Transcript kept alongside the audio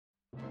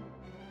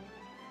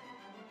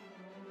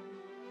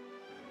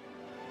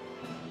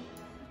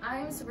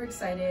I'm super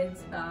excited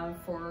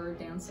for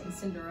dancing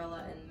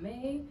Cinderella in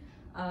May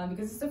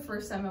because it's the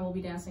first time I will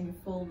be dancing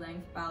a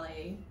full-length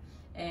ballet,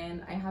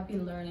 and I have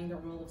been learning the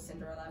role of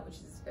Cinderella, which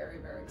is very,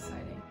 very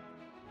exciting.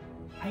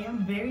 I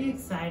am very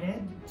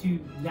excited to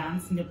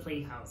dance in the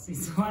Playhouse.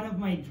 It's one of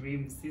my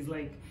dreams.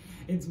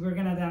 We're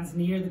gonna dance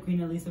near the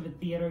Queen Elizabeth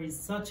Theater. It's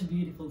such a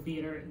beautiful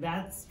theater.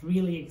 That's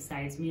really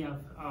excites me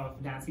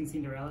of dancing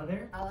Cinderella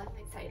there. I'm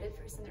excited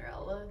for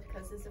Cinderella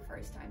because it's the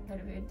first time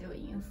that we're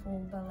doing a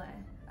full ballet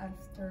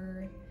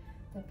after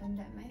the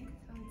pandemic.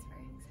 So it's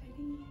very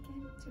exciting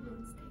again to be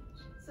on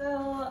stage.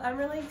 So I'm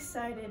really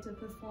excited to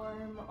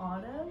perform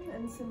Autumn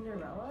and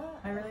Cinderella.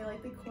 I really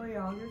like the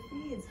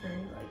choreography. It's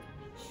very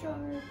sharp,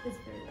 it's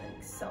very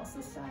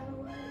salsa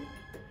style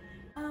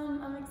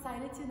I'm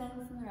excited to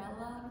dance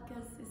Cinderella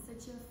because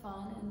it's such a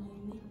fun and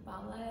unique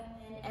ballet,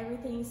 and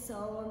everything is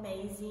so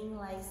amazing,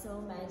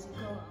 so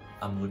magical.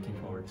 I'm looking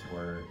forward to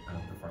our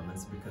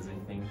performance because I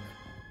think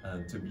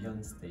to be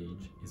on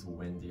stage is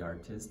when the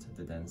artist,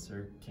 the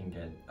dancer, can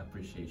get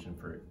appreciation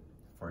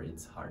for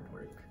its hard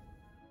work.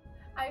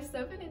 I've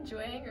so been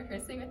enjoying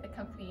rehearsing with the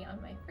company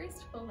on my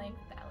first full-length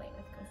ballet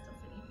with Coastal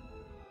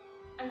City.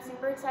 I'm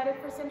super excited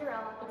for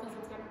Cinderella because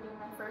it's going to be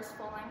my first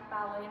full-length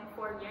ballet in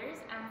 4 years,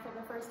 and for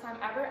the first time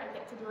ever I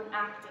get to do an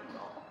acting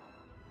role.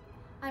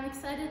 I'm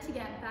excited to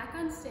get back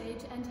on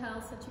stage and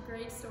tell such a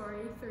great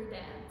story through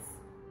dance.